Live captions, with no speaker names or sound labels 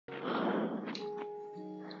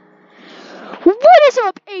What's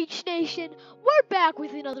up, H Nation? We're back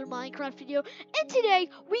with another Minecraft video, and today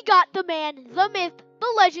we got the man, the myth,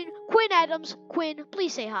 the legend, Quinn Adams. Quinn,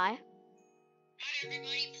 please say hi. Hi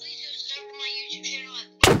everybody, please go sub to my YouTube channel at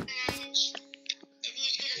Mutant. If you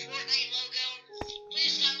see the Fortnite logo,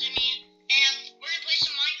 please sub to me. And we're gonna play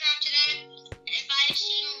some Minecraft today. If I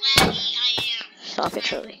seem laggy, I am. Stop it,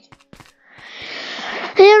 Shirley.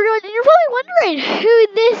 Hey everyone, you're probably wondering who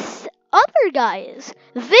this other guy is.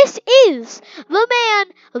 This is the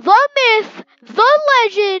man, the myth, the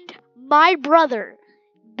legend, my brother,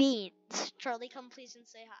 Beans. Charlie, come please and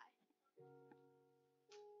say hi.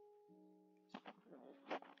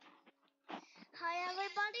 Hi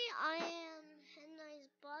everybody, I am Henry's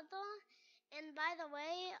brother, and by the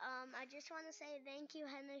way, I just want to say thank you,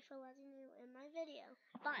 Henry, for letting me in my video.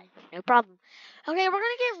 Bye. No problem. Okay, we're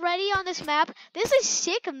gonna get ready on this map. This is a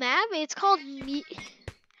sick map. It's called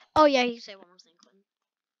Oh yeah, you say one more thing, Quinn.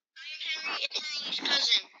 I am Henry, and Henry's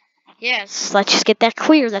cousin. Yes, let's just get that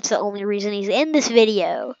clear. That's the only reason he's in this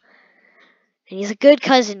video. And he's a good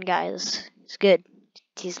cousin, guys. He's good.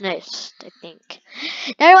 He's nice, I think.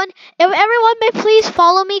 Everyone, if everyone may please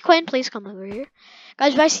follow me. Quinn, please come over here.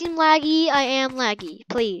 Guys, if I seem laggy, I am laggy.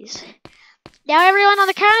 Please. Now, everyone, on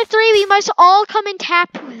the count of 3, we must all come and tap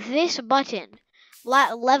this button.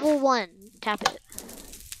 Level 1. Tap it.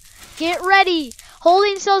 Get ready.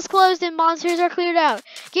 Holding cells closed and monsters are cleared out.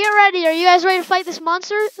 Get ready. Are you guys ready to fight this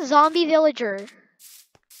monster? Zombie villager.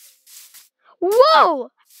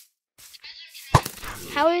 Whoa!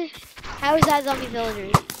 How is that zombie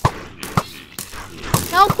villager?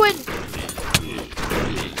 No, Quinn!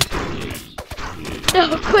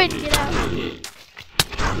 No, Quinn, get out.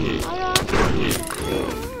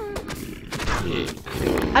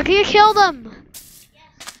 How can you kill them?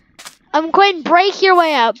 Quinn, break your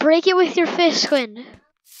way out. Break it with your fist, Quinn.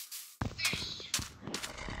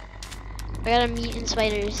 I got a mutant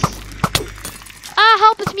spiders. Ah,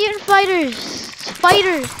 help, it's mutant fighters.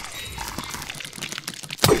 Spiders.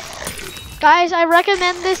 Guys, I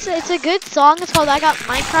recommend this. It's a good song. It's called I Got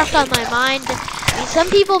Minecraft on My Mind. I mean, some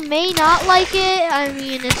people may not like it. I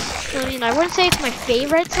I wouldn't say it's my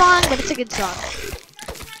favorite song, but it's a good song.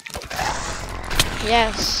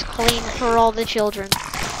 Yes, clean for all the children.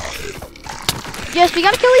 Yes, we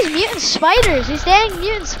gotta kill these mutant spiders. These dang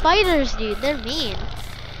mutant spiders, dude. They're mean.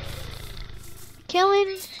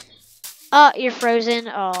 Killing. Oh, you're frozen.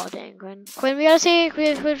 Oh, dang, Quinn. Quinn, we gotta say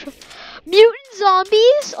mutant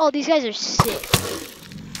zombies. Oh, these guys are sick.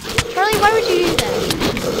 Charlie, why would you do that?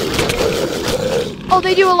 Oh,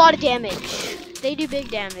 they do a lot of damage. They do big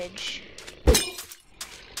damage.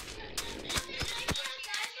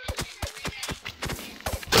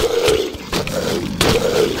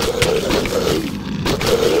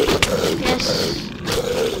 Yes.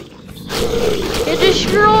 Get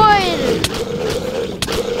destroyed!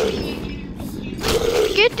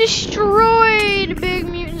 Get destroyed! Big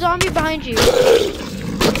mutant zombie behind you.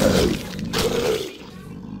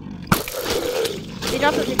 They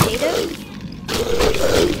drop a potato?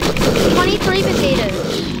 23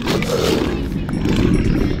 potatoes.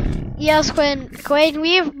 Yes, Quinn. Quinn,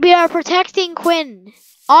 we are protecting Quinn.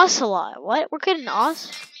 Ocelot. What? We're getting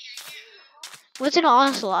os. What's an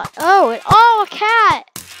ocelot? Oh, a cat.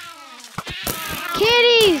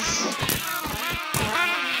 Kitties.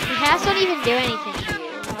 The cats don't even do anything to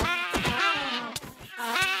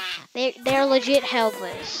you. They're legit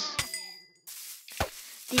helpless.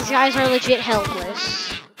 These guys are legit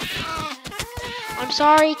helpless. I'm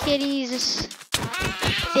sorry, kitties.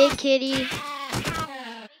 Big kitty.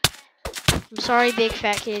 I'm sorry, big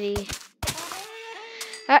fat kitty.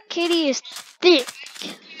 That kitty is thick.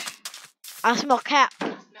 I smell cap.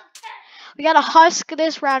 We gotta husk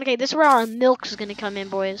this round. Okay, this is where our milk is gonna come in,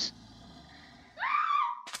 boys.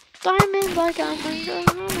 Diamond like I'm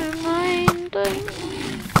mind.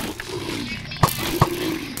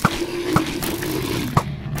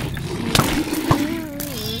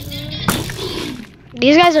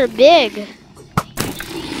 These guys are big.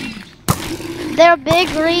 They're big,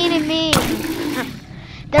 green, and mean.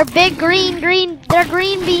 They're big, they're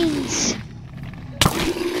green beans.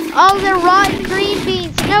 Oh, they're rotten green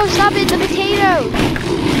beans. No, stop it, the potato.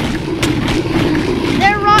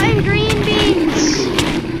 They're rotten green beans.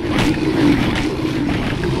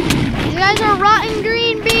 You guys are rotten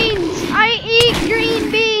green beans. I eat green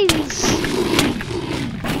beans.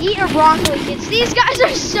 Eat a broccoli, kids. These guys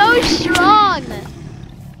are so strong.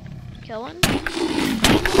 Kill one.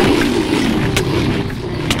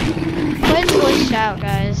 Quinn's glitched out,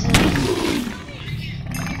 guys.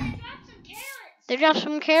 They dropped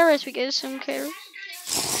some carrots. We get some carrots.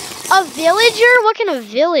 A villager? What can a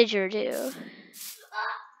villager do?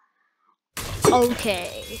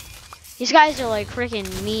 Okay. These guys are like freaking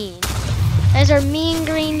mean. Those are mean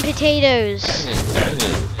green potatoes.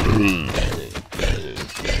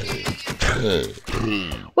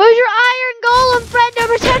 Where's your iron golem friend to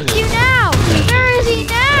protect you now? Where is he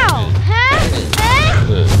now? Huh?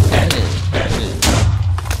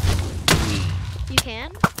 You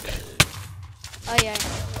can? Oh yeah.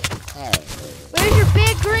 Where's your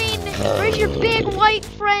big green? Where's your big white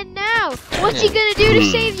friend now? What's he gonna do to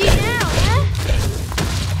save you now? Huh?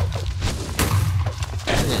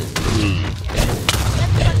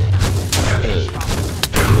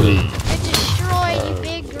 Get destroyed, you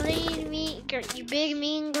big green meat, you big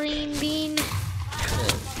mean green bean.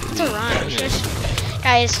 It's a rhyme.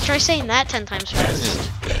 Guys, try saying that 10 times fast.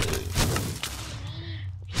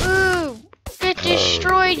 Ooh, get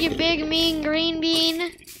destroyed, you big mean green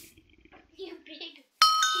bean.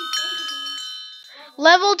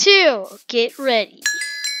 Level 2, get ready.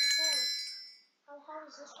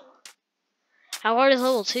 How hard is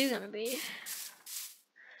level 2 gonna be?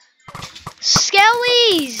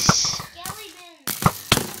 Skellies!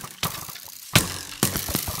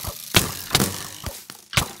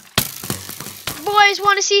 Boys,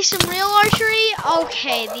 want to see some real archery?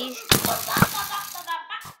 Okay, these.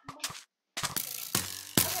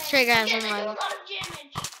 Straight guys, I'm live.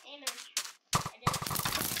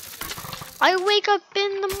 I wake up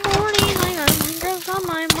in the morning, I got girls on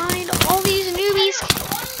my mind. All these newbies.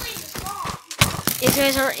 These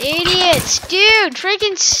guys are idiots, dude.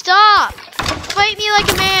 Freaking stop! Fight me like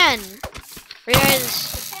a man. You guys.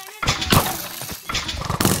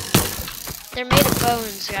 They're made of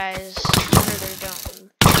bones, guys.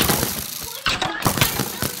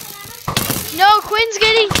 No, Quinn's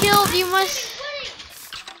getting killed. You must.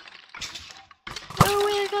 I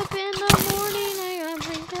wake up in the morning. I gotta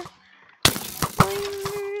drink it.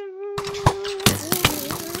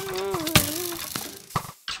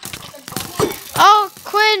 Oh,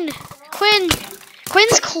 Quinn's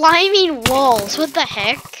climbing walls. What the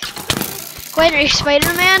heck? Quinn, are you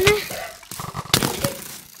Spider-Man?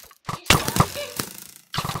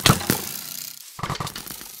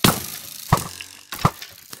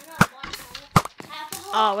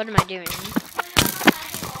 Oh, what am I doing?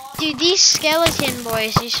 Dude, these skeleton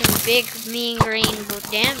boys do some big, mean green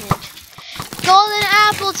damage. Golden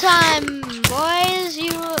apple time, boys.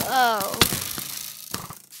 Oh.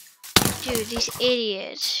 Dude, these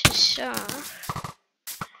idiots. So.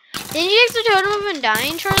 Didn't you take the totem of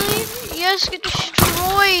undying, Charlie? Yes, get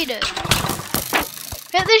destroyed.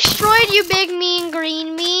 Get destroyed, you big, mean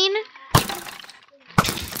green mean.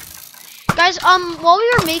 Guys, while we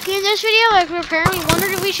were making this video, like, we apparently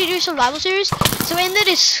wondered if we should do a survival series. So in the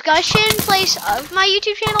discussion place of my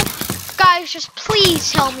YouTube channel, guys, just please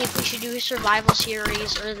tell me if we should do a survival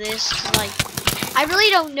series or this. Like, I really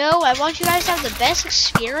don't know. I want you guys to have the best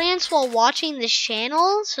experience while watching this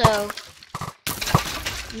channel. So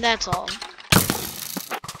that's all.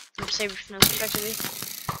 I'm saving from no perspective.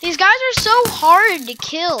 These guys are so hard to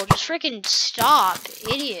kill. Just freaking stop,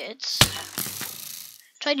 idiots.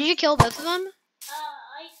 Did you kill both of them?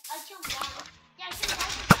 I killed one. Yeah, I killed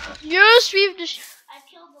one. Yes, we've just. I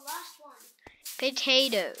killed the last one.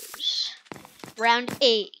 Potatoes. Round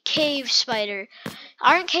 8. Cave spider.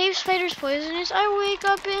 Aren't cave spiders poisonous? I wake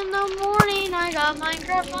up in the morning. I got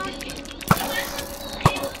Minecraft on.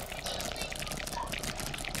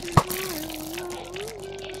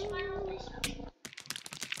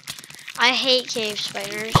 I hate cave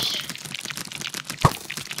spiders.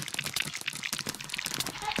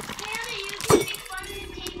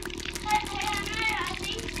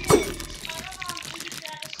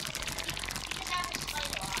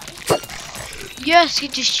 Yes,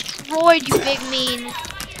 get destroyed, you big mean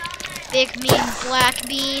black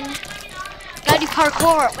bean. Gotta do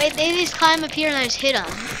parkour. Wait, they just climb up here and I just hit them.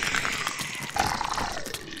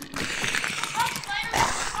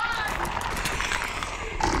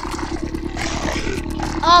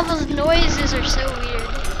 All those noises are so weird.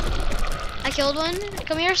 I killed one.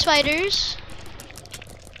 Come here, spiders.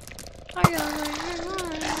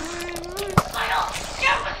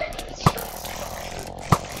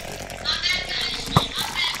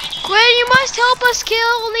 Quinn, you must help us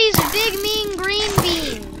kill these big mean green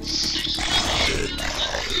beans.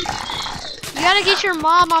 You gotta get your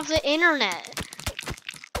mom off the internet.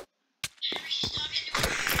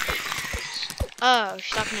 Oh,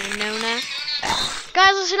 she's talking to Nona.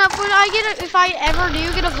 Guys, listen up. If I ever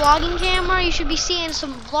do get a vlogging camera, you should be seeing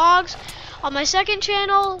some vlogs on my second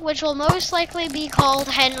channel, which will most likely be called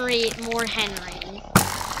More Henry.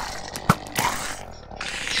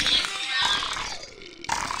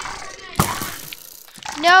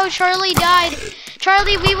 No, Charlie died.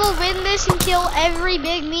 Charlie, we will win this and kill every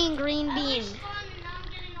big mean green bean.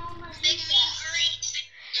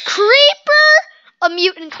 Creeper! A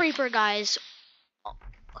mutant creeper, guys.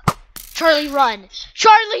 Charlie, run.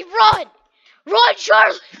 Charlie, run! Run,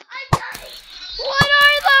 Charlie! What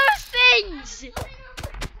are those things?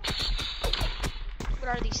 What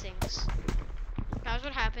are these things? Guys,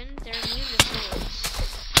 what happened? They're immune to swords.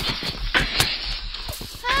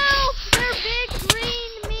 Help! They're big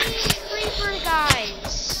green mean creeper guys.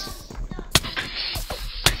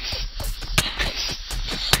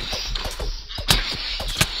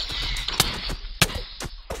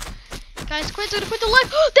 Guys, quit the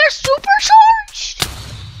life. They're supercharged!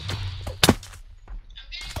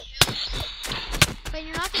 But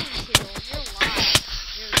you're not getting killed. You're alive.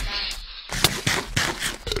 You're dying.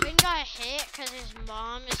 Quinn got hit because his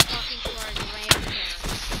mom is talking to our grandparents.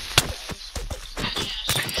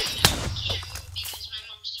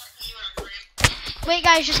 Wait,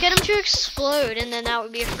 guys, just get him to explode, and then that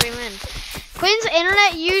would be a free win. Quinn's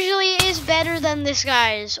internet usually is better than this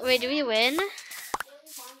guy's. Wait, do we win?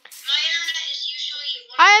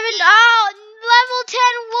 I haven't. Oh, level 10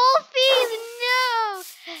 wolfies. No.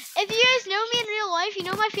 If you guys know me in real life, you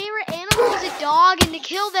know my favorite animal is a dog, and to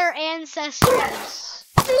kill their ancestors.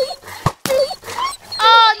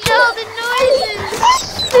 Oh no, the noises.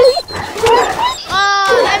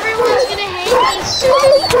 Oh, everyone's gonna hate me so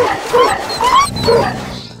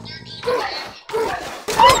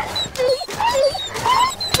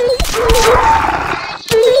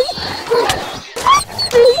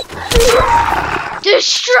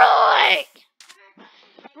Destroy!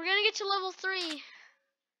 We're gonna get to level 3.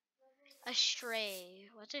 A stray.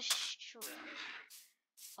 What's a stray?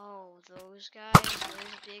 Oh, those guys.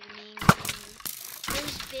 Those big mean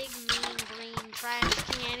green trash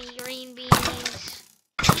canny green beans.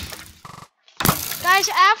 Guys,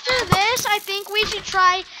 after this, I think we should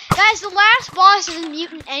try. Guys, the last boss is a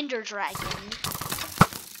mutant ender dragon.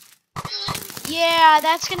 Yeah,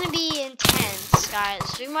 that's gonna be intense,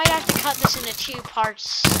 guys. We might have to cut this into 2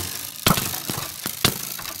 parts.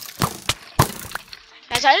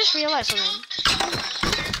 Guys, I just realized something.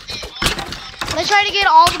 Let's try to get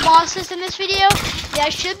all the bosses in this video. Yeah, I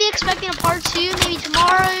should be expecting a part 2, maybe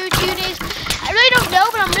tomorrow, 2 days. I really don't know,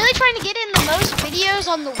 but I'm really trying to get in the most videos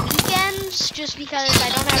on the weekends, just because I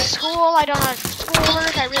don't have school, I don't have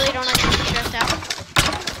schoolwork, I really don't have to be stressed out.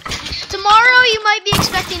 Tomorrow you might be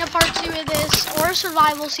expecting a part 2 of this, or a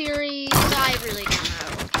survival series, I really don't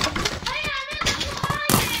know.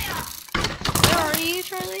 Where are you,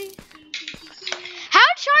 Charlie?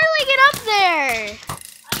 How'd Charlie get up there?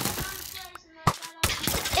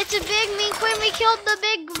 It's a big mean Quinn, we killed the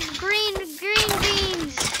big green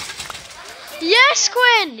beans. Yes,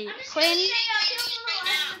 Quinn! Quinn,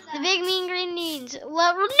 the big mean green beans.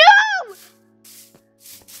 No!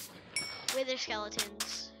 Wither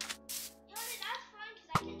skeletons.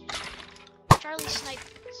 Charlie snip.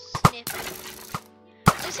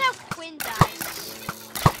 This is how Quinn dies.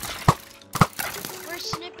 We're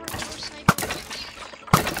snipper, we're sniper.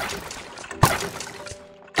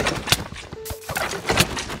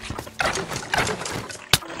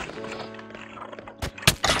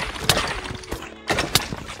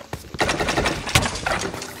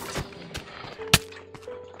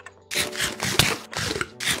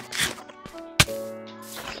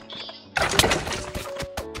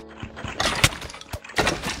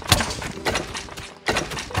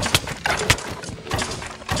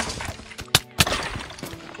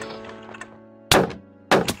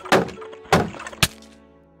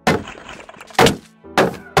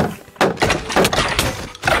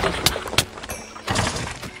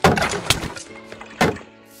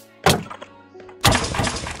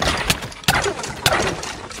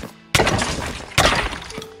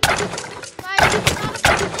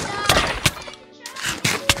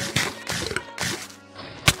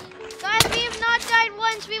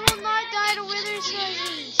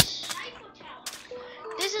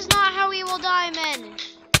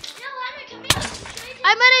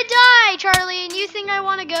 I'm gonna die, Charlie, and you think I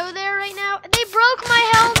want to go there right now? They broke my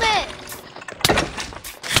helmet!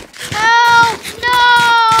 Help!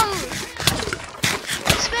 No!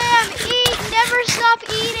 Spam, eat, never stop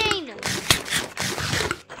eating!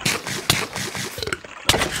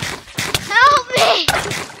 Help me!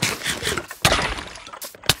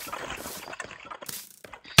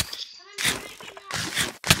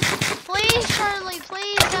 Please, Charlie,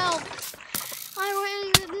 please help.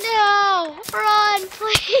 No! Run,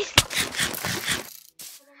 please!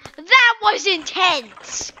 That was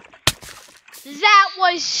intense! That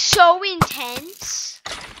was so intense!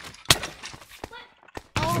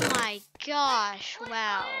 Oh my gosh!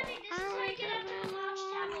 Wow. This is how I get up to the crouch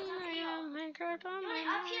tab. It's up here. Coming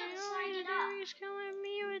up here, this is how I get up.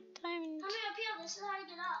 Coming up here, this is how I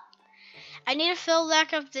get up. I need to fill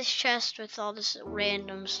back up this chest with all this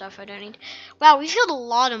random stuff I don't need. Wow, we killed a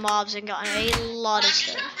lot of mobs and gotten a lot of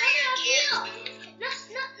stuff. Coming up here. No,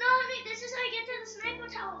 honey, this is how I get to the sniper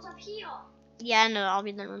towers up here. Yeah, no, I'll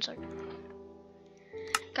be there in 1 second.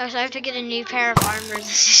 Guys, I have to get a new pair of armor.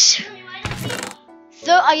 This is Coming right up here.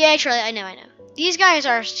 so. Oh yeah, actually, I know. These guys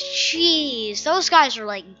are. Jeez, those guys are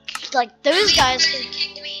like those guys. It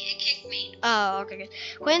kicked me. Oh, okay, good.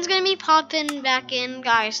 Quinn's gonna be popping back in,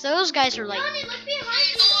 guys. Those guys are like. Honey, look behind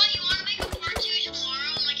you. Oh, you want to make a part 2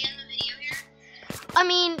 tomorrow and like end the video here?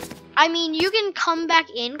 I mean, you can come back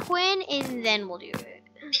in, Quinn, and then we'll do it.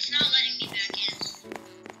 It's not letting me back in.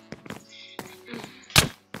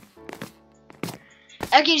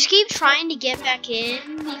 Okay, just keep trying to get back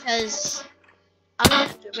in because I'm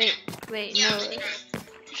not. Wait, no.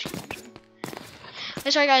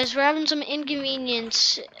 Sorry, guys, we're having some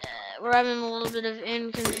inconvenience. We're having a little bit of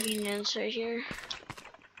inconvenience right here.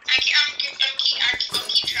 I'll keep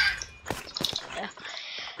trying. Yeah.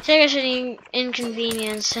 So I guess any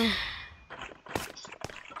inconvenience.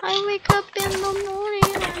 I wake up in the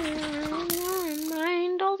morning and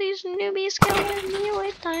mind all these newbies killing me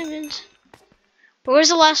with diamonds. But where's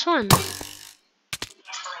the last one?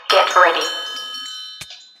 Get ready.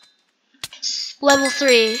 Level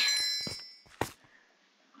 3.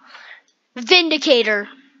 Vindicator.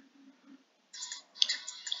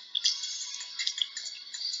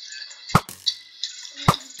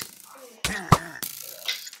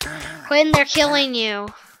 Quinn, they're killing you.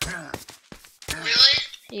 Really?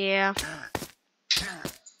 Yeah.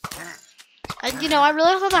 I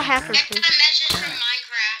really thought the hackers I got a would. message from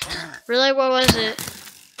Minecraft. Really, what was it? It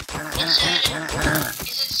said, is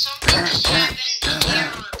it something just happened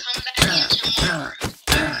here or come back in tomorrow?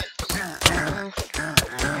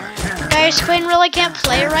 Guys, Quinn really can't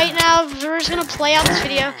play right now. We're just gonna play out this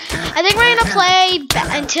video. I think we're gonna play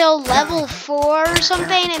until level 4 or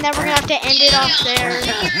something, and then we're gonna have to end it off there.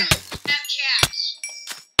 Have chats.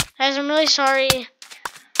 Guys, I'm really sorry.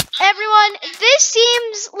 Everyone, this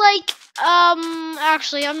seems like,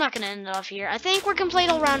 actually, I'm not gonna end it off here. I think we're complete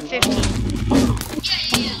till round 15. Yeah.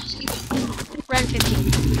 Let's keep going. Round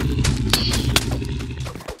 15.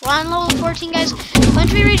 We're on level 14, guys.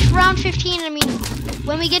 Once we reach round 15, I mean,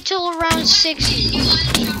 when we get to round 16.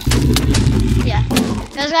 Yeah.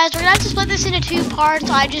 Guys, we're gonna have to split this into 2 parts.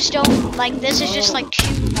 I just don't, this is just,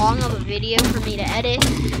 too long of a video for me to edit.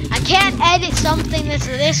 I can't edit something that's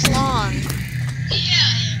this long.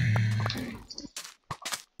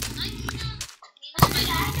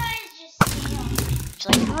 That guy is just He's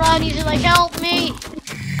like, run, he's like, help me.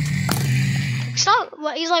 Stop.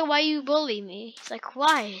 He's like, why you bully me? He's like,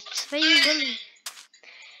 why? Why you bully me?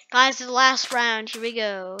 Guys, the last round. Here we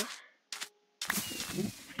go.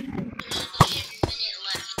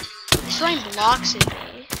 This line blocks at me.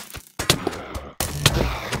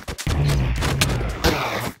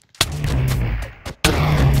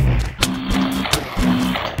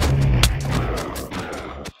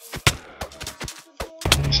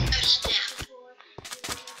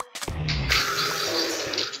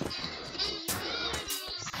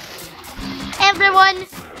 Everyone,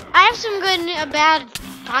 I have some good and bad,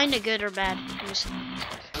 kinda good or bad news.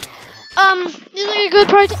 This is like a good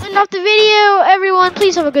part to end off the video. Everyone,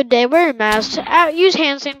 please have a good day. Wear a mask. Use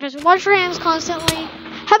hand sanitizer. Wash your hands constantly.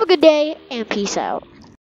 Have a good day and peace out.